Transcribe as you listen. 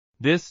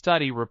This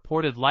study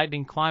reported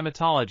lightning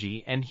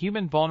climatology and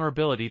human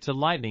vulnerability to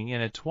lightning in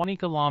a 20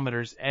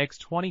 km x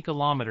 20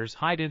 km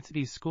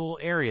high-density school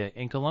area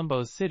in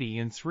Colombo City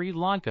in Sri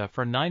Lanka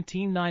from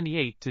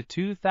 1998 to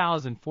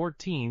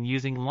 2014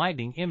 using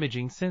Lightning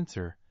Imaging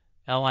Sensor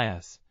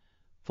 (LIS)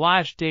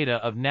 flash data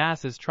of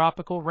NASA's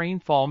Tropical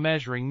Rainfall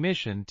Measuring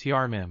Mission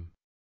 (TRMM).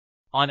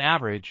 On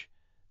average,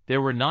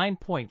 there were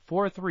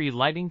 9.43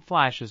 lightning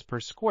flashes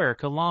per square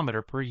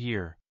kilometer per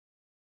year.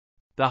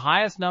 The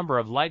highest number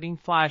of lightning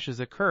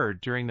flashes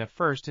occurred during the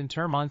first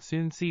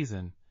inter-monsoon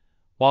season,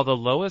 while the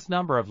lowest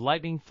number of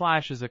lightning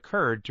flashes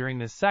occurred during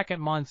the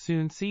second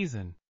monsoon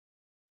season.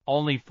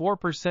 Only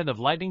 4% of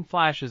lightning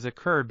flashes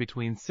occurred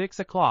between 6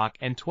 o'clock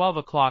and 12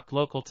 o'clock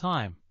local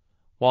time,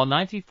 while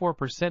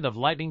 94% of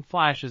lightning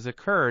flashes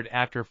occurred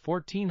after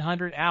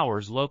 1400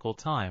 hours local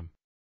time.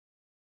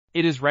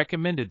 It is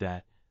recommended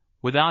that,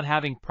 without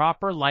having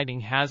proper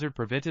lightning hazard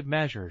preventive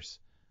measures,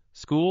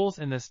 schools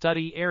in the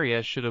study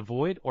area should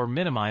avoid or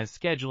minimize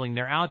scheduling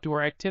their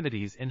outdoor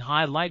activities in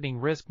high lightning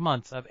risk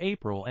months of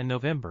April and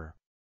November.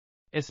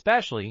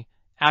 Especially,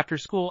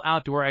 after-school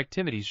outdoor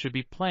activities should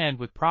be planned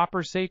with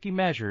proper safety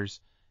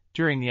measures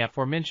during the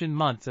aforementioned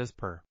months as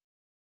per.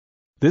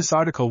 This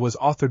article was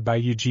authored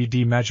by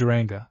UGD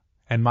Maduranga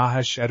and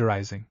Mahesh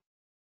Edirisinghe.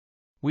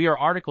 We are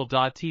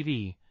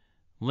RTCLTV,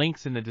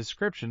 links in the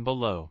description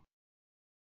below.